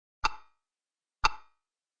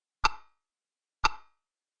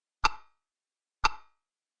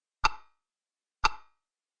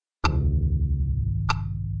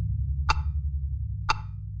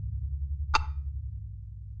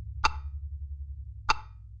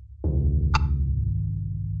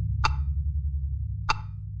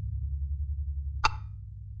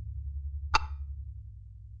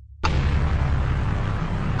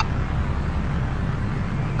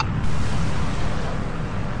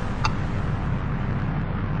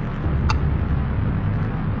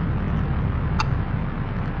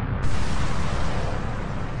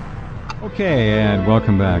Okay, and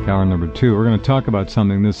welcome back. Hour number 2. We're going to talk about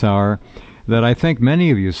something this hour that I think many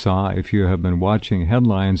of you saw if you have been watching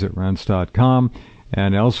headlines at Rense.com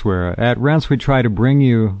and elsewhere. At Rense, we try to bring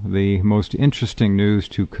you the most interesting news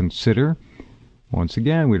to consider. Once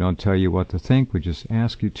again, we don't tell you what to think. We just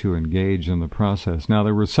ask you to engage in the process. Now,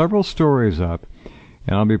 there were several stories up,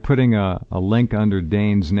 and I'll be putting a link under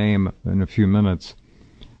Dane's name in a few minutes,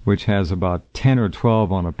 which has about 10 or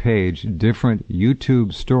 12 on a page, different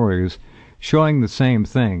YouTube stories showing the same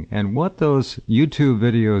thing. And what those YouTube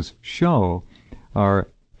videos show are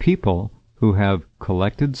people who have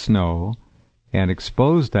collected snow and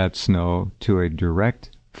exposed that snow to a direct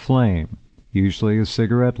flame, usually a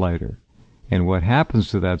cigarette lighter. And what happens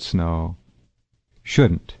to that snow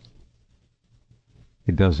shouldn't.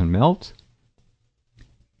 It doesn't melt,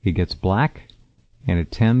 it gets black, and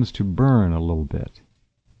it tends to burn a little bit.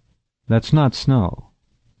 That's not snow.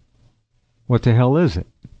 What the hell is it?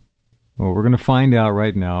 Well, we're going to find out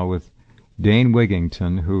right now with Dane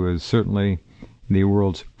Wigington, who is certainly the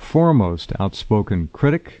world's foremost outspoken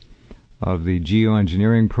critic of the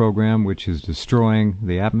geoengineering program, which is destroying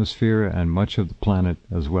the atmosphere and much of the planet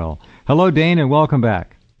as well. Hello, Dane, and welcome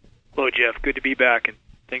back. Hello, Jeff. Good to be back, and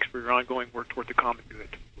thanks for your ongoing work toward the common good.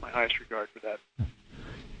 My highest regard for that.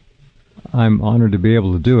 I'm honored to be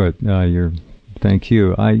able to do it. Thank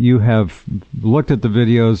you. You have looked at the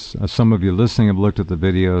videos. Some of you listening have looked at the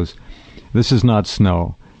videos. This is not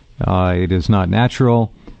snow. It is not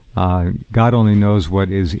natural. God only knows what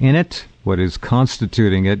is in it, what is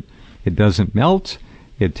constituting it. It doesn't melt.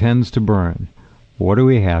 It tends to burn. What do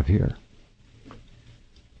we have here?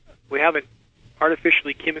 We have an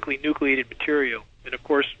artificially chemically nucleated material. And, of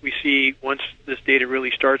course, we see once this data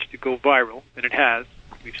really starts to go viral, and it has,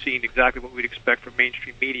 we've seen exactly what we'd expect from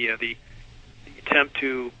mainstream media, the attempt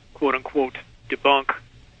to, quote-unquote, debunk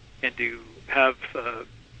and to have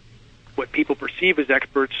what people perceive as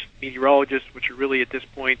experts, meteorologists, which are really at this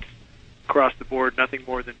point across the board nothing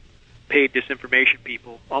more than paid disinformation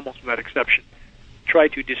people, almost without exception, try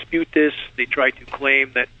to dispute this. They try to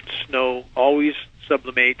claim that snow always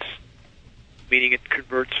sublimates, meaning it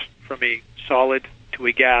converts from a solid to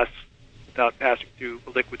a gas without passing through a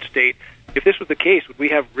liquid state. If this was the case, would we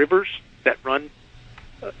have rivers that run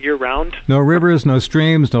year-round? No rivers, no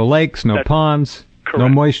streams, no lakes, no ponds, correct. No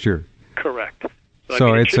moisture. Correct.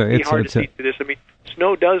 So I mean, it's hard to see through this. I mean,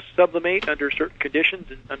 snow does sublimate under certain conditions,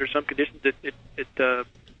 and under some conditions it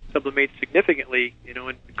sublimates significantly, in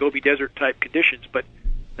Gobi Desert type conditions. But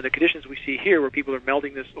the conditions we see here, where people are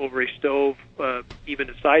melting this over a stove, even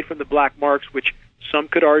aside from the black marks, which some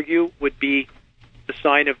could argue would be the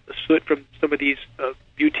sign of soot from some of these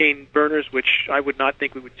butane burners, which I would not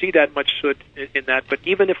think we would see that much soot in that. But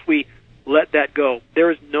even if we let that go,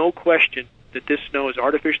 there is no question that this snow is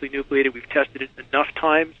artificially nucleated. We've tested it enough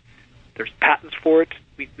times. There's patents for it.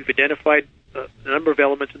 We've identified a number of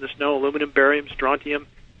elements in the snow: aluminum, barium, strontium,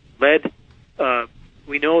 lead.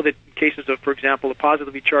 We know that in cases of, for example, a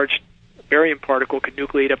positively charged barium particle can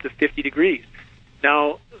nucleate up to 50 degrees.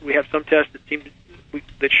 Now, we have some tests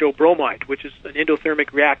that show bromide, which is an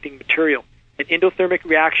endothermic reacting material. An endothermic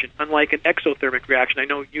reaction, unlike an exothermic reaction, I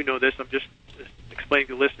know you know this, I'm just explaining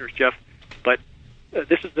to listeners, Jeff, but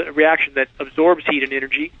this is the reaction that absorbs heat and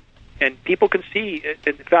energy, and people can see,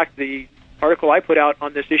 in fact, the article I put out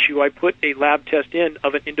on this issue, I put a lab test in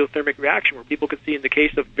of an endothermic reaction where people can see in the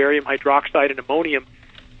case of barium hydroxide and ammonium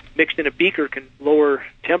mixed in a beaker can lower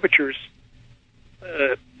temperatures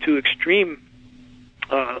to extreme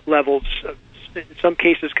levels. In some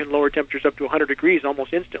cases can lower temperatures up to 100 degrees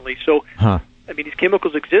almost instantly. So, I mean, these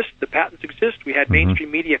chemicals exist, the patents exist. We had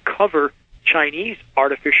mainstream media cover Chinese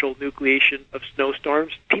artificial nucleation of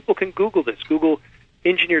snowstorms. People can Google this. Google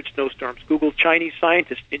engineered snowstorms. Google Chinese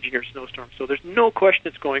scientists engineered snowstorms. So there's no question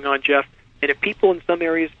it's going on, Jeff. And if people in some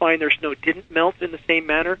areas find their snow didn't melt in the same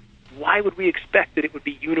manner, why would we expect that it would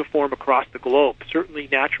be uniform across the globe? Certainly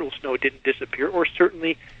natural snow didn't disappear, or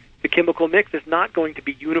certainly the chemical mix is not going to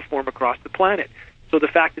be uniform across the planet. So the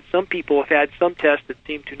fact that some people have had some tests that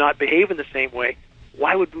seem to not behave in the same way,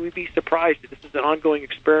 why would we be surprised that this is an ongoing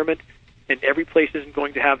experiment and every place isn't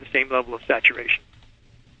going to have the same level of saturation?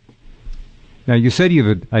 Now, you said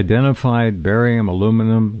you've identified barium,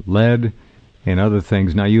 aluminum, lead, and other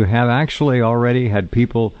things. Now, you have actually already had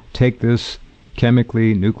people take this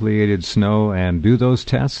chemically nucleated snow and do those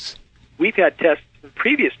tests? We've had tests in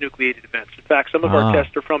previous nucleated events. In fact, some of our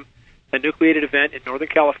tests are from a nucleated event in Northern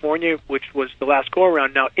California, which was the last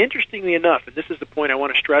go-around. Now, interestingly enough, and this is the point I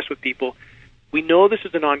want to stress with people, we know this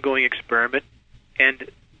is an ongoing experiment, and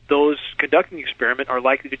those conducting the experiment are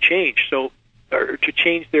likely to change, or to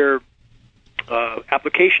change their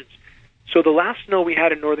applications. So the last snow we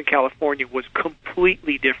had in Northern California was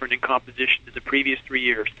completely different in composition than the previous 3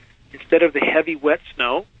 years. Instead of the heavy, wet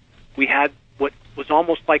snow, we had what was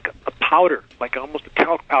almost like a powder, like almost a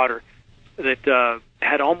talc powder that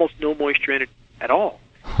had almost no moisture in it at all.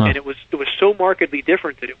 Huh. And it was so markedly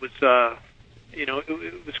different that it was,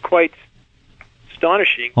 it was quite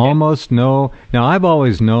astonishing. Almost no. Now, I've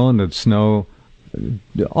always known that snow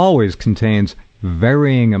always contains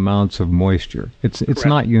varying amounts of moisture. It's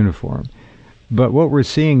not uniform. But what we're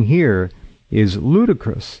seeing here is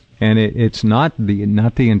ludicrous, and it's not the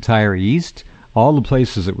entire East. All the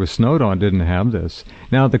places that were snowed on didn't have this.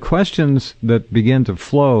 Now, the questions that begin to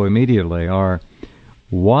flow immediately are,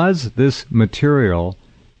 was this material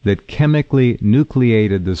that chemically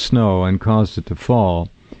nucleated the snow and caused it to fall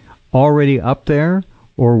already up there,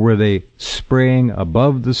 or were they spraying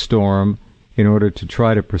above the storm in order to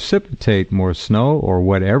try to precipitate more snow, or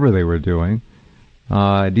whatever they were doing?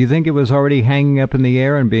 Do you think it was already hanging up in the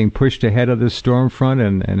air and being pushed ahead of this storm front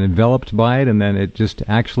and enveloped by it, and then it just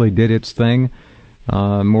actually did its thing,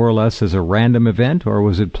 more or less as a random event, or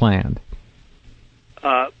was it planned?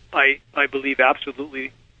 I believe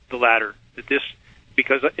absolutely the latter. That this,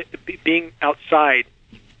 because being outside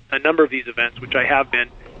a number of these events, which I have been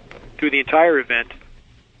through the entire event,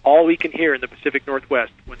 all we can hear in the Pacific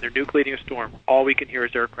Northwest when they're nucleating a storm, all we can hear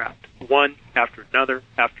is aircraft, one after another,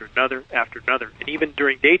 after another, after another. And even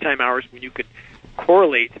during daytime hours, when you could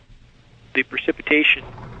correlate the precipitation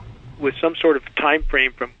with some sort of time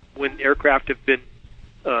frame from when aircraft have been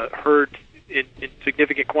heard in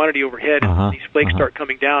significant quantity overhead, and these flakes start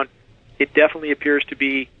coming down, it definitely appears to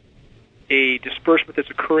be a disbursement that's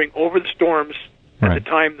occurring over the storms at the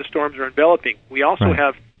time the storms are enveloping. We also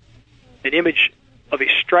have an image of a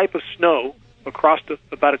stripe of snow across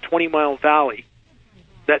about a 20-mile valley.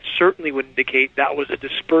 That certainly would indicate that was a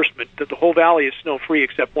disbursement, that the whole valley is snow-free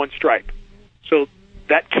except one stripe. So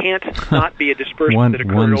that can't not be a disbursement that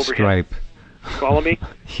occurred one overhead. Stripe. Follow me?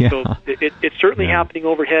 Yeah. So it's certainly happening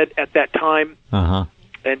overhead at that time,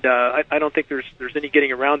 and I don't think there's any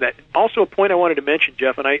getting around that. Also, a point I wanted to mention,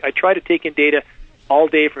 Jeff, and I try to take in data all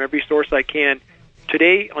day from every source I can.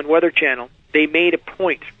 Today on Weather Channel, they made a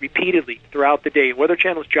point repeatedly throughout the day. Weather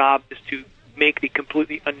Channel's job is to make the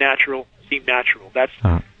completely unnatural seem natural. That's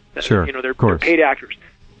sure. They're paid actors.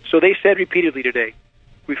 So they said repeatedly today,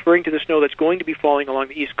 referring to the snow that's going to be falling along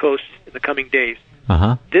the East Coast in the coming days,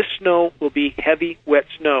 this snow will be heavy, wet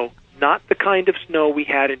snow, not the kind of snow we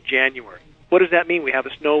had in January. What does that mean? We have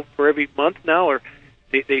a snow for every month now, or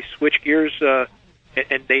they switch gears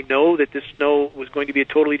and they know that this snow was going to be a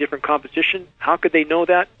totally different composition? How could they know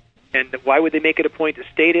that? And why would they make it a point to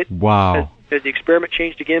state it? Wow. As the experiment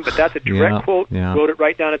changed again, but that's a direct quote. Wrote it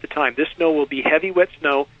right down at the time. This snow will be heavy, wet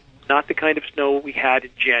snow, not the kind of snow we had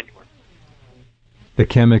in January. The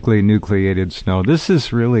chemically nucleated snow. This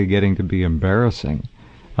is really getting to be embarrassing.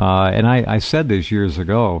 And I said this years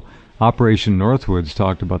ago. Operation Northwoods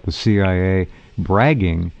talked about the CIA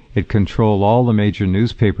bragging it controlled all the major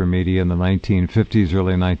newspaper media in the 1950s,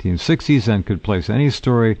 early 1960s, and could place any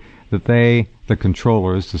story that they, the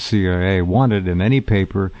controllers, the CIA, wanted in any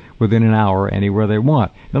paper within an hour anywhere they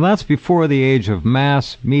want. Now that's before the age of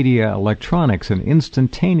mass media electronics and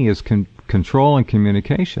instantaneous control and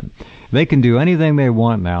communication. They can do anything they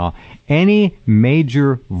want now. Any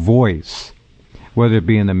major voice, whether it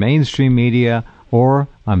be in the mainstream media or,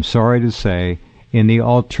 I'm sorry to say, in the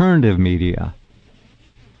alternative media,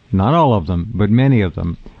 not all of them, but many of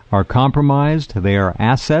them, are compromised. They are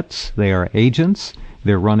assets. They are agents.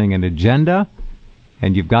 They're running an agenda,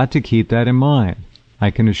 and you've got to keep that in mind.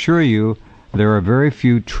 I can assure you there are very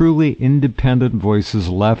few truly independent voices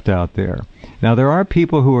left out there. Now, there are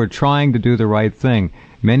people who are trying to do the right thing.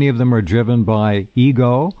 Many of them are driven by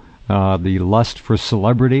ego, the lust for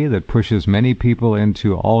celebrity that pushes many people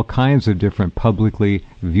into all kinds of different publicly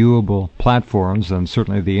viewable platforms, and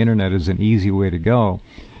certainly the Internet is an easy way to go.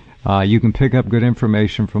 You can pick up good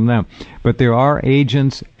information from them. But there are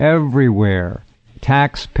agents everywhere,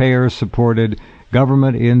 taxpayer-supported,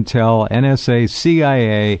 government intel, NSA,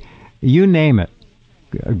 CIA, you name it.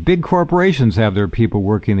 Big corporations have their people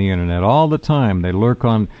working the Internet all the time. They lurk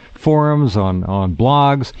on forums, on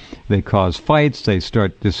blogs. They cause fights. They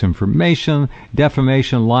start disinformation,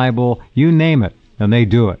 defamation, libel, you name it, and they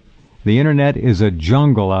do it. The Internet is a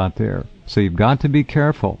jungle out there, so you've got to be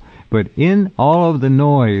careful. But in all of the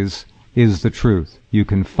noise is the truth. You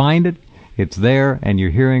can find it. It's there, and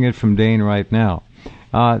you're hearing it from Dane right now.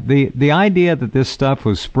 The idea that this stuff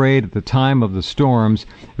was sprayed at the time of the storms,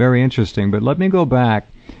 very interesting. But let me go back.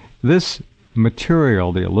 This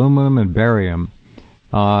material, the aluminum and barium,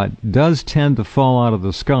 does tend to fall out of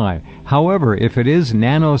the sky. However, if it is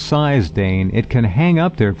nano-sized, Dane, it can hang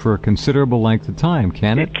up there for a considerable length of time,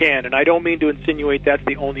 can it? It can, and I don't mean to insinuate that's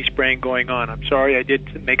the only spraying going on. I'm sorry I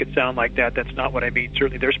did make it sound like that. That's not what I mean.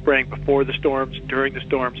 Certainly they're spraying before the storms, during the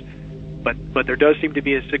storms, but there does seem to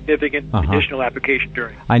be a significant additional application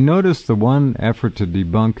during. I noticed the one effort to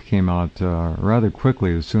debunk came out rather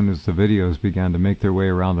quickly as soon as the videos began to make their way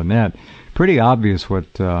around the net. Pretty obvious what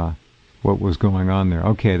was going on there.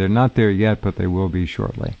 Okay, they're not there yet, but they will be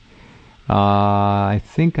shortly. I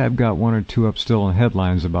think I've got one or two up still in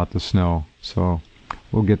headlines about the snow, so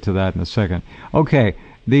we'll get to that in a second. Okay,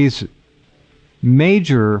 these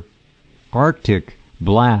major Arctic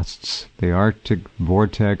blasts, the Arctic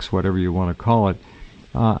vortex, whatever you want to call it,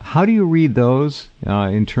 how do you read those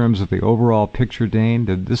in terms of the overall picture, Dane?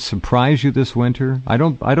 Did this surprise you this winter? I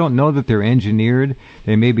don't know that they're engineered.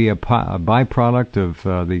 They may be a byproduct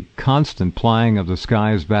of the constant plying of the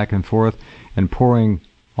skies back and forth and pouring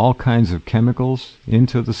all kinds of chemicals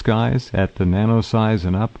into the skies at the nano size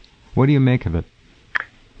and up. What do you make of it?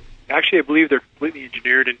 Actually, I believe they're completely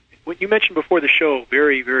engineered. And what you mentioned before the show,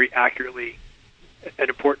 very, very accurately, an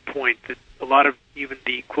important point that a lot of even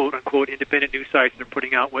the quote-unquote independent news sites are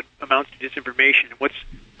putting out what amounts to disinformation. And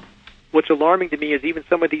what's alarming to me is even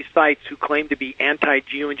some of these sites who claim to be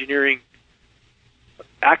anti-geoengineering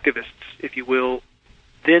activists, if you will,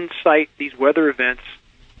 then cite these weather events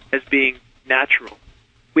as being natural.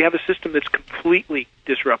 We have a system that's completely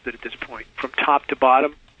disrupted at this point. From top to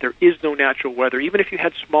bottom, there is no natural weather. Even if you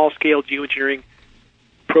had small-scale geoengineering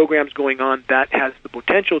programs going on, that has the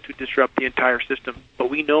potential to disrupt the entire system. But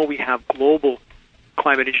we know we have global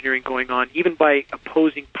climate engineering going on, even by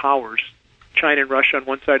opposing powers, China and Russia on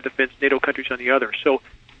one side of the fence, NATO countries on the other. So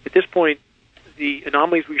at this point, the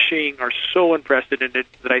anomalies we're seeing are so unprecedented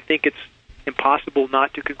that I think it's impossible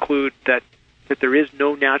not to conclude that there is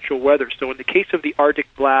no natural weather. So in the case of the Arctic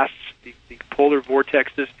blasts, the polar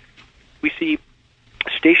vortexes, we see a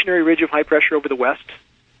stationary ridge of high pressure over the west,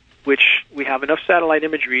 which we have enough satellite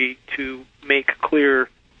imagery to make clear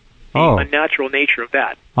the unnatural nature of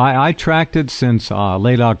that. I tracked it since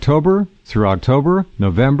late October through October,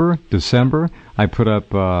 November, December. I put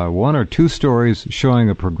up one or two stories showing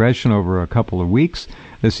a progression over a couple of weeks.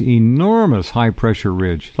 This enormous high-pressure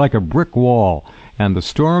ridge, like a brick wall, and the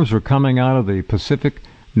storms were coming out of the Pacific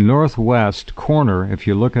Northwest corner, if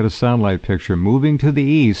you look at a satellite picture, moving to the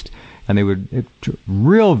east, and they would,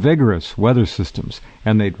 real vigorous weather systems,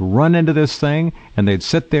 and they'd run into this thing, and they'd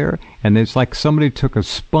sit there, and it's like somebody took a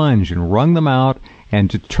sponge and wrung them out, and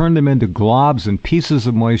to turn them into globs and pieces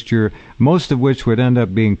of moisture, most of which would end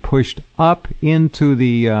up being pushed up into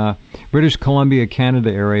the British Columbia, Canada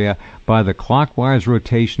area by the clockwise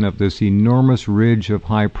rotation of this enormous ridge of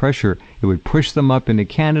high pressure. It would push them up into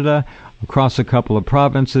Canada, across a couple of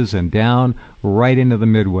provinces, and down right into the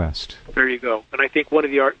Midwest. There you go. And I think one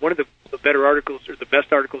of the better articles, or the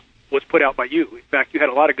best articles, was put out by you. In fact, you had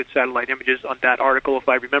a lot of good satellite images on that article, if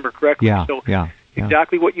I remember correctly.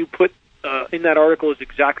 Exactly what you put in that article is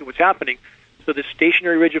exactly what's happening. So the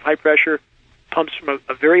stationary ridge of high pressure pumps from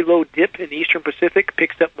a very low dip in the eastern Pacific,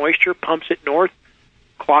 picks up moisture, pumps it north,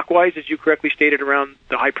 clockwise, as you correctly stated, around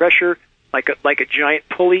the high pressure, like a giant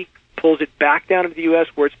pulley, pulls it back down into the U.S.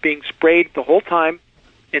 where it's being sprayed the whole time,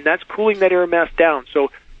 and that's cooling that air mass down.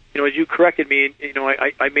 So, as you corrected me,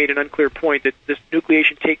 I made an unclear point that this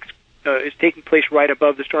nucleation is taking place right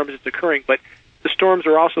above the storm as it's occurring, but the storms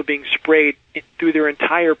are also being sprayed through their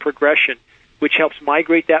entire progression, which helps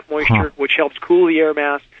migrate that moisture, which helps cool the air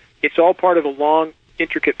mass. It's all part of a long,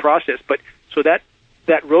 intricate process. But so that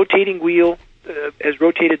rotating wheel has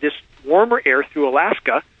rotated this warmer air through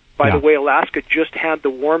Alaska. By the way, Alaska just had the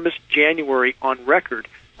warmest January on record.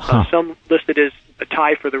 Some listed as a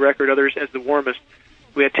tie for the record, others as the warmest.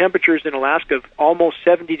 We had temperatures in Alaska of almost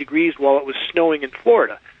 70 degrees while it was snowing in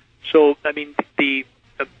Florida. So, the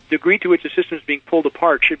degree to which the system is being pulled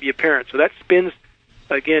apart should be apparent. So that spins,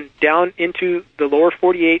 again, down into the lower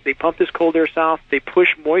 48. They pump this cold air south. They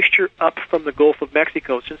push moisture up from the Gulf of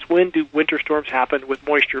Mexico. Since when do winter storms happen with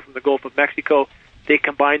moisture from the Gulf of Mexico? They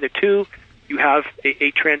combine the two. You have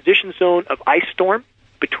a transition zone of ice storm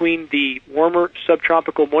between the warmer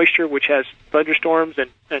subtropical moisture, which has thunderstorms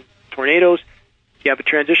and tornadoes. You have a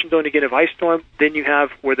transition zone again of ice storm. Then you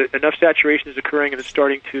have where enough saturation is occurring and it's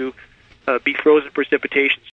starting to be frozen precipitation.